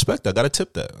 I respect that. I gotta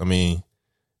tip that. I mean,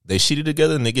 they cheated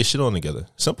together and they get shit on together.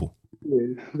 Simple.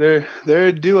 Yeah, they're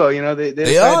a duo. You know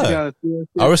they are.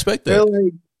 I respect that. They're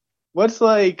like, what's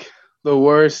like the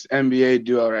worst NBA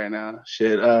duo right now?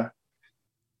 Shit. Let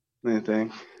me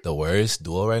think. The worst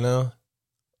duo right now?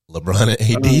 LeBron and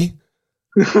AD?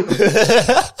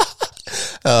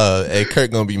 Hey,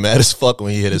 Kirk gonna be mad as fuck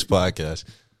when he hit his podcast.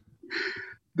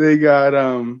 They got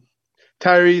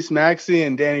Tyrese Maxey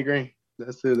and Danny Green.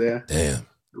 That's who they are.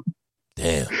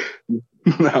 Damn.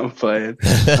 No, I'm playing.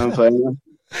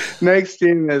 Next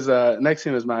team is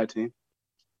my team.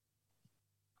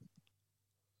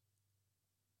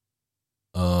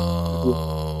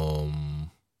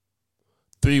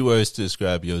 3 words to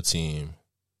describe your team.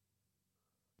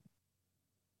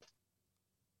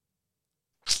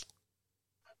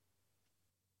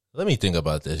 Let me think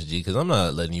about this, G, because I'm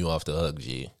not letting you off the hook,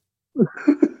 G.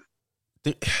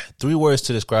 3 words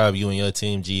to describe you and your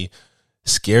team, G.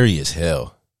 Scary as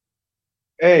hell.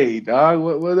 Hey, dog,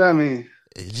 what does that mean?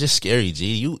 It's just scary,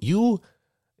 G. You.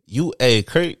 Hey,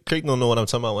 Craig don't know what I'm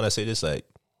talking about when I say this. Like,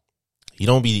 you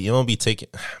don't be taking.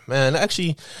 Man,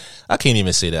 actually, I can't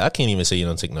even say that. I can't even say you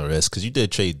don't take no risk because you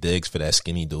did trade Diggs for that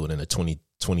skinny dude in a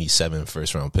 2027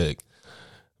 first round pick.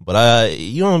 But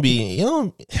you don't be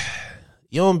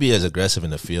as aggressive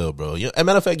in the field, bro. As a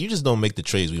matter of fact, you just don't make the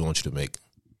trades we want you to make.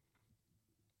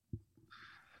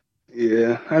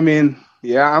 Yeah, I mean,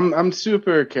 yeah, I'm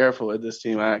super careful with this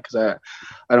team because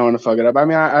I don't want to fuck it up. I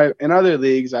mean, I in other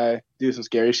leagues I do some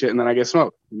scary shit and then I get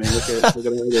smoked. I mean, look at other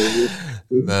leagues.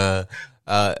 Nah,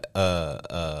 I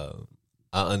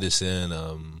understand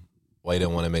why you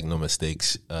didn't want to make no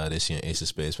mistakes this year in Ace of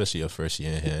Spades, especially your first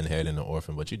year in here inheriting an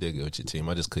orphan. But you did good with your team.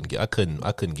 I just couldn't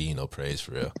give you no praise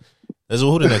for real. Let's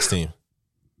who the next team?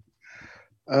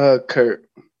 Kurt.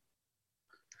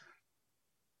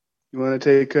 You want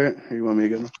to take Kurt, or you want me to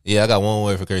get him? Yeah, I got one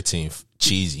word for Kurt team: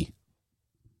 cheesy.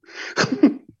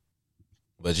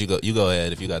 But you go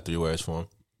ahead if you got 3 words for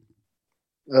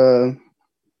him.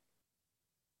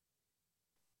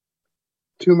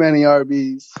 Too many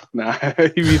RBs. Nah,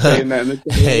 he be saying that in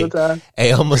the all the time.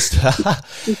 Hey, almost.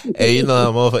 Hey, you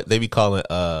know, they be calling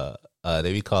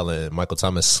Michael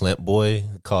Thomas Slant Boy,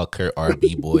 call Kurt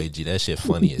RB Boy. Gee, that shit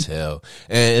funny as hell.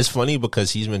 And it's funny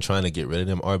because he's been trying to get rid of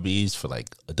them RBs for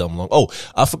like a dumb long. Oh,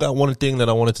 I forgot one thing that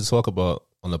I wanted to talk about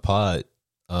on the pod.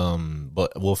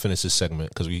 But we'll finish this segment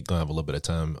because we're gonna have a little bit of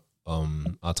time.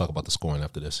 I'll talk about the scoring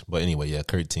after this. But anyway, yeah,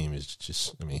 Kurt team is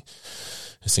just, I mean,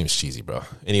 it seems cheesy, bro.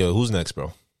 Anyway, who's next,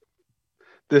 bro?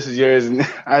 This is yours,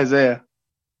 Isaiah.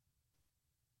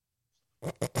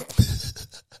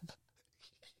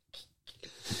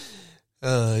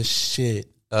 Oh shit.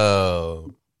 How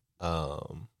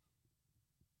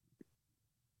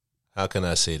can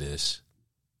I say this?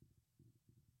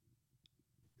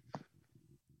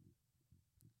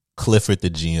 Clifford the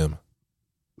GM.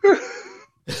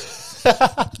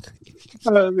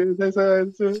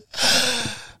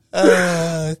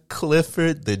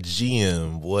 Clifford the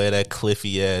GM. Boy, that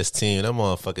Cliffy ass team. That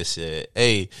motherfucker said,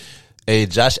 Hey,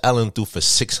 Josh Allen threw for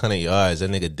 600 yards.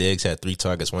 That nigga Diggs had 3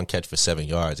 targets, 1 catch for 7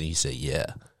 yards. And he said,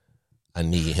 yeah, I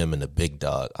need him in the big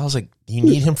dog. I was like, you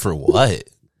need him for what?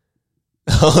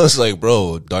 I was like,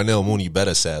 bro, Darnell Mooney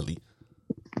better, sadly.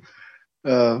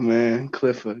 Oh, man.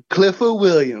 Clifford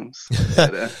Williams.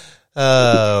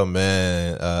 Oh,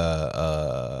 man.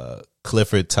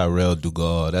 Clifford Tyrell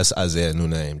Dugal. That's Isaiah new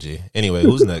name, G. Anyway,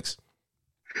 who's next?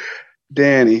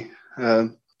 Danny.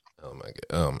 Oh, my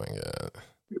God.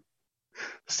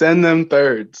 Send them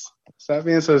thirds. Stop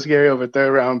being so scary over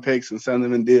third-round picks and send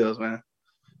them in deals, man.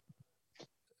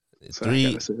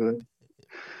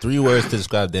 Three words to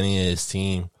describe Danny and his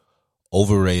team: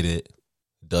 overrated,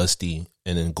 dusty,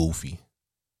 and then goofy.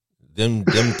 Them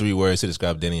 3 words to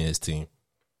describe Danny and his team.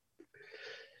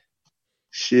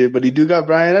 Shit, but he do got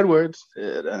Bryan Edwards.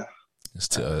 It's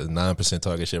 9%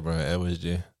 target share, Bryan Edwards,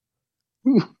 G.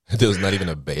 There was not even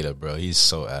a beta, bro. He's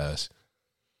so ass.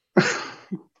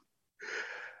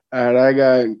 All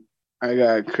right, I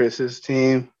got Chris's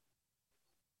team.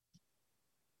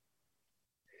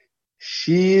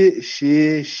 She.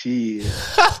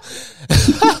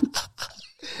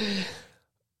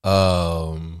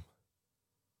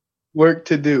 Work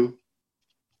to do.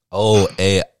 Oh,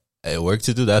 work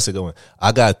to do. That's a good one.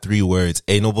 I got 3 words.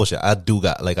 No bullshit. I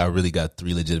really got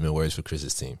 3 legitimate words for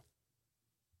Chris's team.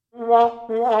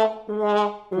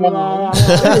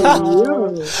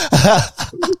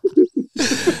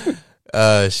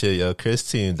 Shit, yo,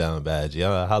 Chris team down bad.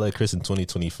 Yo, holla at Chris in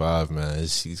 2025, man.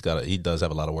 He does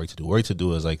have a lot of work to do. Work to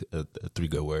do is like 3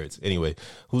 good words. Anyway,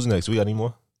 who's next? We got any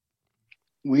more?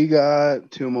 We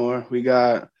got 2 more. We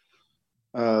got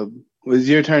was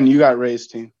your turn. You got Ray's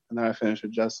team, and then I finished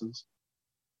with Justin's.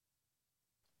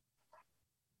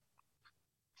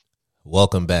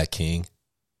 Welcome back, King.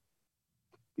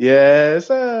 Yes.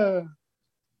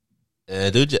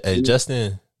 Dude, hey,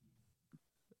 Justin.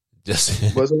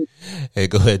 Was it? Hey,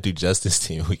 go ahead, do Justin's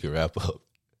team. We can wrap up.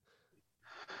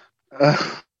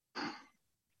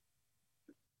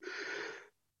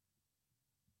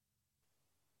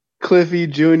 Cliffy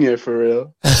Jr. for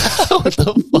real. What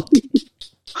the fuck?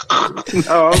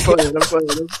 No,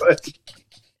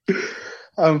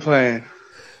 I'm playing.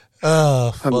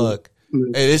 Oh fuck!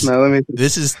 Hey,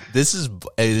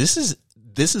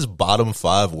 this is bottom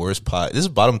 5 worst pod. This is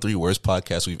bottom 3 worst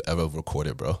podcast we've ever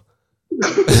recorded, bro.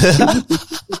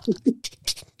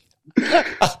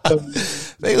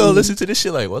 They gonna listen to this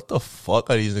shit like, what the fuck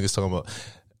are these niggas talking about?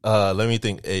 Let me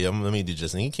think. Hey, let me do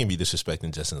Justin. You can't be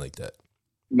disrespecting Justin like that.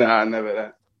 Nah, never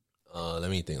that. Let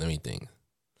me think.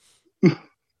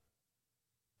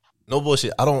 No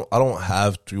bullshit. I don't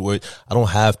have 3 words. I don't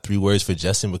have 3 words for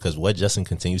Justin because what Justin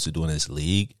continues to do in this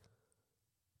league,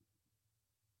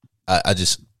 I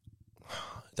just,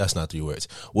 that's not 3 words.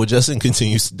 What Justin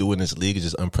continues to do in this league is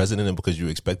just unprecedented because you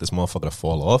expect this motherfucker to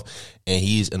fall off, and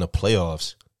he's in the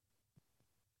playoffs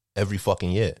every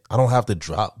fucking year. I don't have to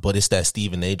drop, but it's that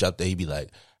Stephen A drop that he be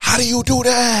like, how do you do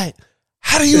that?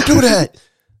 How do you do that?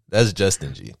 That's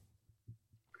Justin, G.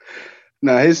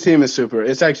 No, his team is super.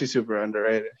 It's actually super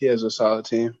underrated. He has a solid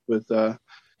team with.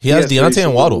 He has Deontay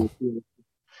and Waddle.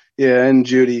 Yeah, and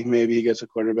Judy. Maybe he gets a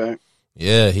quarterback.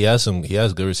 Yeah, he has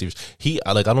good receivers.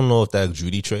 I don't know if that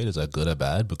Judy trade is like good or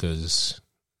bad because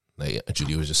like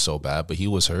Judy was just so bad, but he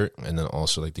was hurt, and then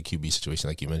also like the QB situation,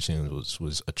 like you mentioned,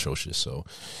 was atrocious. So,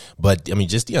 but I mean,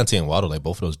 just Deontay and Waddle, like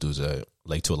both of those dudes are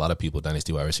like to a lot of people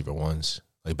dynasty wide receiver ones.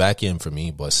 Like back in for me,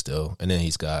 but still, and then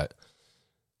he's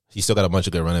still got a bunch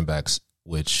of good running backs.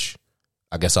 Which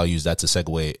I guess I'll use that to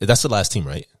segue. That's the last team,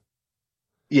 right?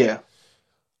 Yeah.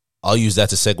 I'll use that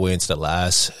to segue into the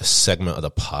last segment of the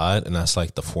pod, and that's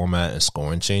like the format and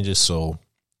scoring changes. So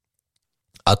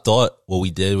I thought what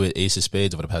we did with Ace of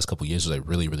Spades over the past couple of years was like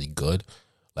really, really good.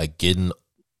 Like getting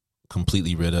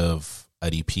completely rid of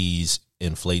IDPs,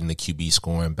 inflating the QB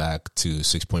scoring back to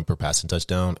 6 point per passing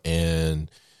touchdown, and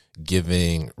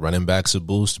giving running backs a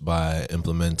boost by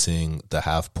implementing the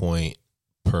 0.5 point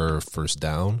per first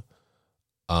down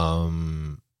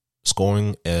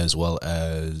scoring, as well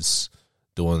as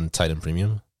doing tight end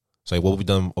premium. So like what we've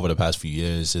done over the past few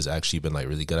years has actually been like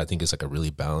really good. I think it's like a really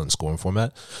balanced scoring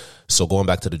format. So going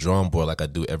back to the drawing board like I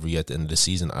do every year at the end of the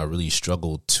season, I really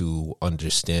struggled to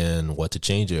understand what to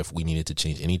change or if we needed to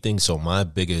change anything. So my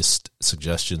biggest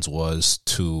suggestions was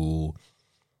to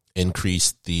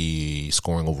increase the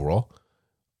scoring overall.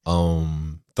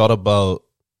 Thought about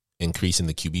increasing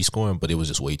the QB scoring, but it was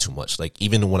just way too much. Like,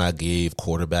 even when I gave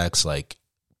quarterbacks like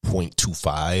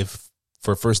 0.25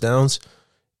 for first downs,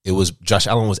 it was Josh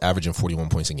Allen was averaging 41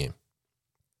 points a game.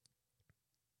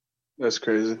 That's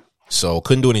crazy. So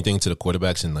couldn't do anything to the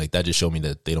quarterbacks, and like that just showed me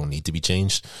that they don't need to be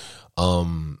changed.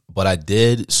 But I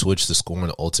did switch the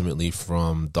scoring ultimately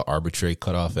from the arbitrary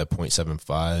cutoff at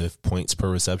 0.75 points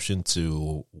per reception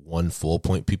to 1 full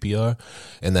point PPR,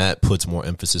 and that puts more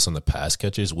emphasis on the pass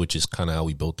catches, which is kind of how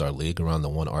we built our league around the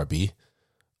 1 RB.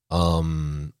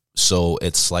 So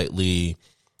it slightly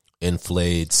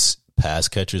inflates pass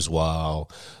catchers,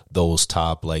 while those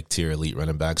top like tier elite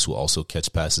running backs who also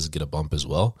catch passes get a bump as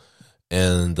well.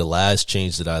 And the last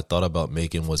change that I thought about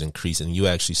making was increasing, you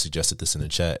actually suggested this in the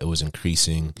chat, it was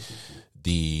increasing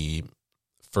the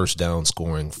first down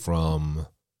scoring from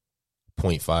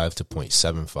 0.5 to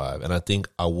 0.75. And I think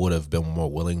I would have been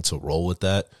more willing to roll with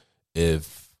that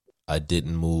if I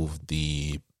didn't move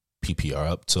the PPR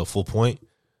up to a full point,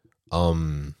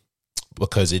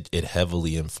 because it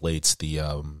heavily inflates the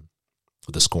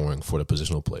scoring for the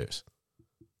positional players.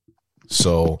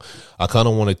 So I kind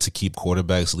of wanted to keep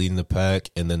quarterbacks leading the pack,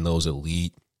 and then those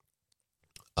elite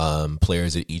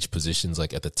players at each position's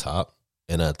like at the top.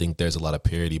 And I think there's a lot of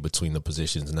parity between the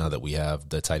positions now that we have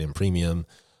the tight end premium,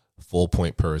 full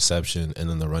point per reception, and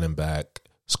then the running back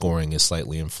scoring is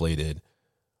slightly inflated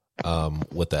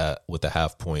with the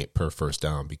half point per first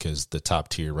down, because the top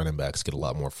tier running backs get a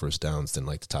lot more first downs than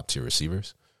like the top tier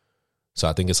receivers. So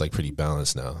I think it's like pretty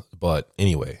balanced now. But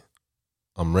anyway,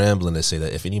 I'm rambling to say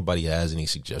that if anybody has any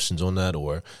suggestions on that,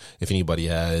 or if anybody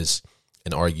has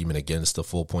an argument against the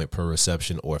full point per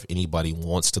reception, or if anybody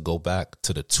wants to go back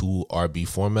to the 2 RB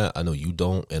format, I know you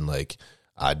don't, and like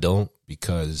I don't,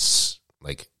 because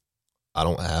like I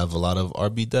don't have a lot of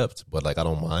RB depth, but like I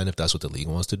don't mind if that's what the league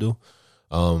wants to do.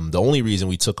 The only reason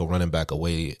we took a running back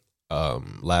away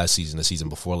last season, the season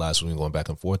before last, when we were going back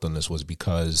and forth on this, was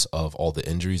because of all the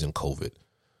injuries and COVID.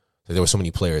 So there were so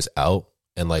many players out.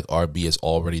 And like RB is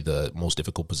already the most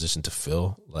difficult position to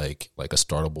fill, like a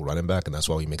startable running back, and that's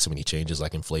why we make so many changes,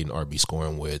 like inflating RB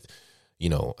scoring with,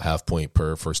 half point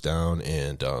per first down,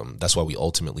 and that's why we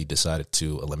ultimately decided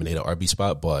to eliminate an RB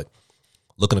spot. But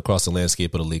looking across the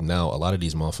landscape of the league now, a lot of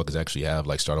these motherfuckers actually have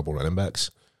like startable running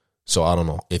backs. So I don't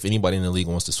know if anybody in the league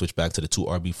wants to switch back to the 2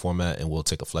 RB format, and we'll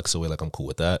take a flex away. Like I'm cool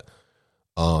with that.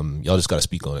 Y'all just got to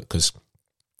speak on it, because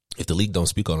if the league don't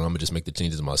speak on it, I'm gonna just make the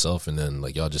changes myself, and then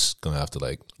like y'all just gonna have to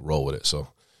like roll with it. So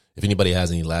if anybody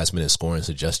has any last minute scoring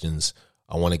suggestions,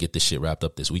 I want to get this shit wrapped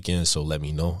up this weekend, so let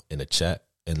me know in the chat,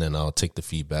 and then I'll take the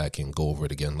feedback and go over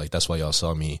it again. Like that's why y'all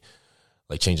saw me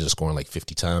like changing the scoring like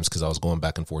 50 times, because I was going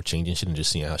back and forth changing shit and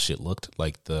just seeing how shit looked,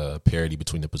 like the parity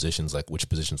between the positions, like which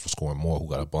positions were scoring more, who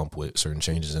got a bump with certain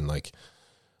changes, and like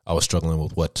I was struggling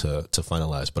with what to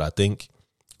finalize. But I think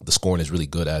the scoring is really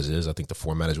good as is. I think the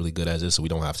format is really good as is, so we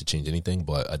don't have to change anything.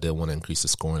 But I did want to increase the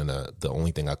scoring, and the only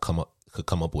thing I could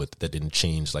come up with that didn't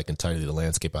change like entirely the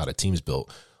landscape of how the team's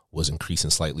built was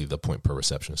increasing slightly the point per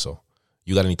reception. So,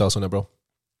 you got any thoughts on that, bro?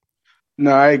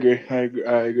 No, I agree. I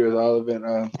agree with all of it.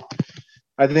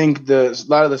 I think a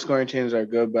lot of the scoring changes are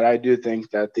good, but I do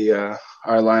think that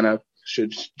our lineup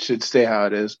should stay how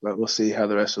it is. But we'll see how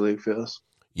the rest of the league feels.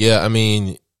 Yeah, I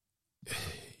mean,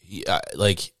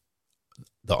 like,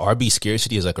 the RB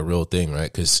scarcity is like a real thing,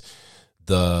 right? Because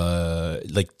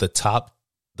the top,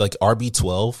 like RB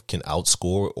 12 can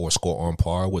outscore or score on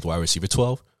par with wide receiver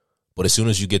 12. But as soon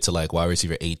as you get to like wide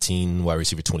receiver 18, wide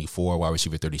receiver 24, wide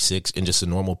receiver 36, in just a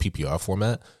normal PPR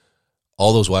format,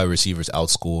 all those wide receivers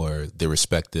outscore their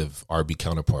respective RB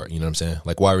counterpart. You know what I'm saying?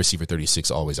 Like wide receiver 36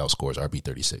 always outscores RB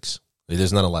 36.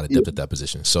 There's not a lot of depth at that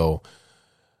position. So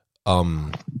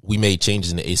we made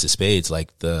changes in the ace of spades,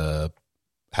 like the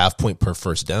half point per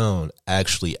first down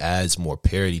actually adds more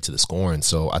parity to the scoring.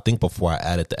 So I think before I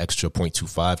added the extra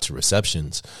 0.25 to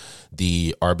receptions,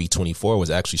 the RB 24 was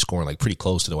actually scoring like pretty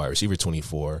close to the wide receiver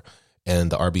 24, and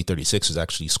the RB 36 was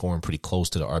actually scoring pretty close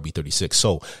to the RB 36.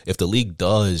 So if the league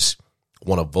does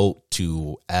want to vote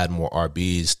to add more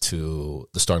RBs to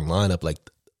the starting lineup, like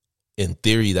in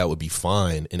theory that would be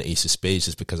fine in ace of spades,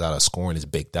 just because our scoring is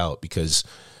baked out, because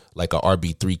like a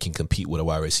RB3 can compete with a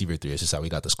wide receiver 3. It's just how we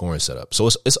got the scoring set up. So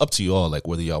it's up to y'all, like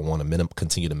whether y'all want to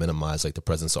continue to minimize like the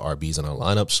presence of RBs in our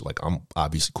lineups. Like I'm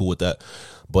obviously cool with that,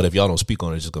 but if y'all don't speak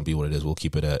on it, it's just gonna be what it is. We'll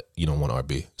keep it at 1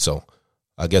 RB. So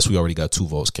I guess we already got 2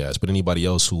 votes cast. But anybody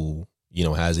else who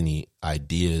has any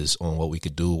ideas on what we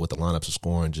could do with the lineups of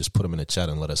scoring, just put them in the chat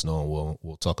and let us know, and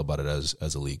we'll talk about it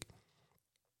as a league.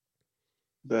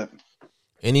 Bet.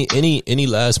 Any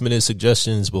last minute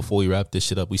suggestions before we wrap this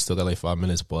shit up? We still got like 5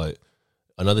 minutes, but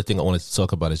another thing I wanted to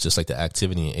talk about is just like the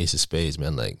activity in Ace of Spades,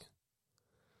 man. Like,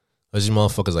 those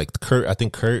motherfuckers like Kurt. I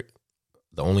think Kurt,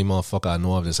 the only motherfucker I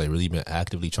know of that's like really been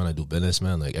actively trying to do business,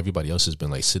 man. Like, everybody else has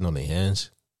been like sitting on their hands.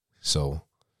 So,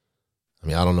 I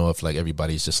mean, I don't know if like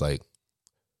everybody's just like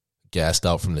gassed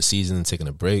out from the season and taking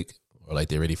a break, or like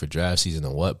they're ready for draft season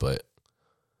or what, but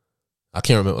I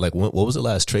can't remember, like, what was the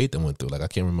last trade that went through? Like, I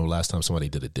can't remember the last time somebody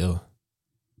did a deal.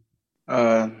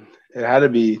 It had to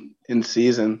be in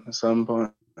season at some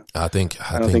point. I think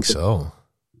so.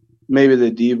 Maybe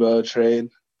the Debo trade.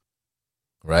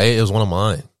 Right? It was one of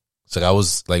mine. It's like I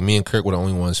was, like, me and Kirk were the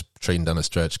only ones trading down the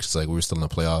stretch because, like, we were still in the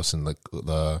playoffs and, like,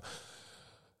 the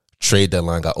trade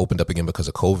deadline got opened up again because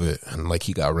of COVID. And, like,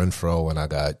 he got Renfro and I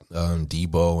got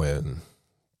Debo and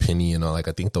Penny and all. Like,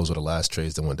 I think those were the last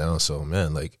trades that went down. So,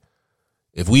 man, like,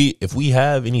 if we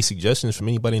have any suggestions from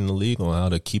anybody in the league on how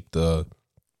to keep the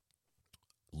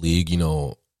league, you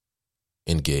know,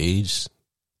 engaged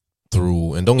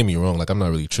through, and don't get me wrong, like, I'm not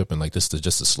really tripping. Like, this is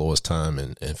just the slowest time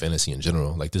in fantasy in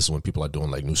general. Like, this is when people are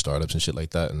doing like new startups and shit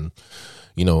like that, and,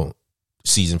 you know,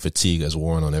 season fatigue has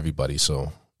worn on everybody.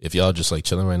 So if y'all just like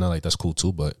chilling right now, like, that's cool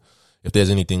too. But if there's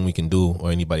anything we can do,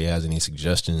 or anybody has any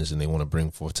suggestions and they want to bring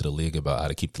forth to the league about how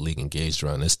to keep the league engaged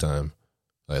around this time,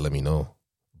 like, let me know.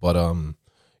 But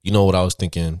you know what I was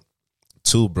thinking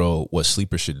too, bro? What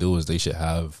sleepers should do is they should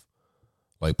have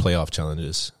like playoff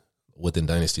challenges within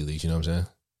dynasty leagues. You know what I'm saying?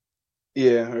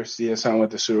 Yeah, or something with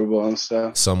the Super Bowl and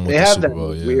stuff. Some with they the have Super that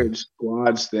Bowl, yeah. weird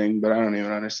squads thing, but I don't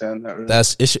even understand that. Really.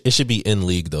 It should be in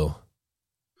league though.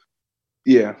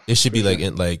 Yeah, it should be like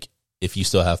in like if you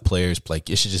still have players,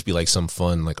 like it should just be like some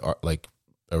fun like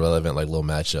irrelevant like little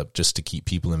matchup just to keep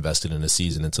people invested in the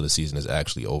season until the season is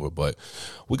actually over. But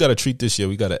we got to treat this year.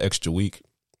 We got an extra week,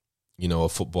 you know,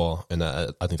 of football, and I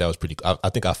think that was pretty. I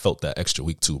think I felt that extra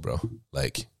week too, bro.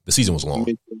 Like, the season was long.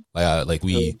 It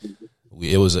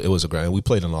was a grind. We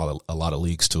played in a lot of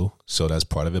leagues too, so that's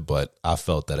part of it. But I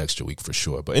felt that extra week for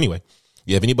sure. But anyway,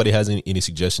 yeah, if anybody has any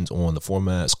suggestions on the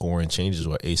format, scoring changes,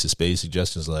 or Ace of Spades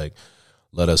suggestions, like,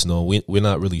 let us know. We're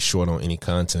not really short on any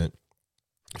content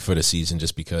for the season,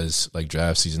 just because like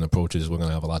draft season approaches, we're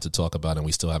gonna have a lot to talk about, and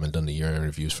we still haven't done the year in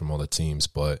reviews from all the teams.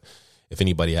 But if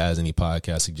anybody has any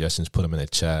podcast suggestions, put them in the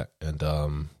chat,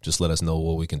 and just let us know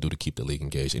what we can do to keep the league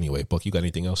engaged. Anyway, Buck, you got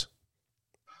anything else?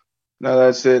 No,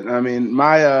 that's it. I mean,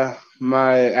 my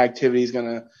activity is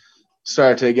gonna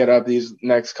start to get up these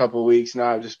next couple of weeks.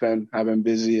 Now I've been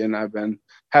busy, and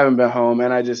haven't been home,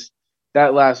 and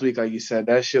that last week, like you said,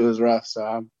 that shit was rough.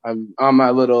 So I'm on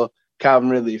my little Calvin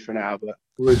Ridley for now, but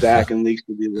we're back and leagues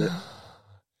to be lit.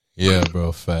 Yeah,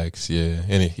 bro, facts. Yeah,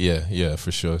 yeah,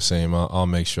 for sure. Same. I'll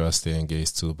make sure I stay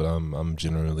engaged too. But I'm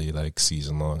generally like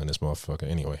season long in this motherfucker.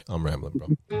 Anyway, I'm rambling, bro.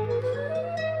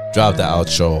 Drop the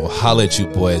outro. Holla at you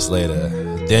boys later.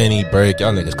 Danny, Burke,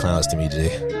 y'all niggas clowns to me, G.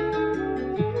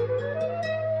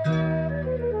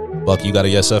 Buck, you got a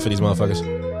yes sir for these motherfuckers?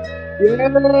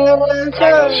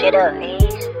 Turn this shit up,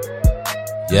 knees.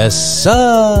 Yes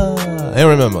sir. And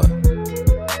remember,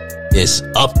 it's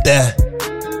up there.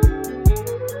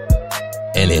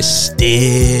 And it's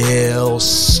still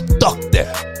stuck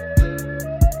there.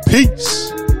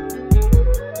 Peace.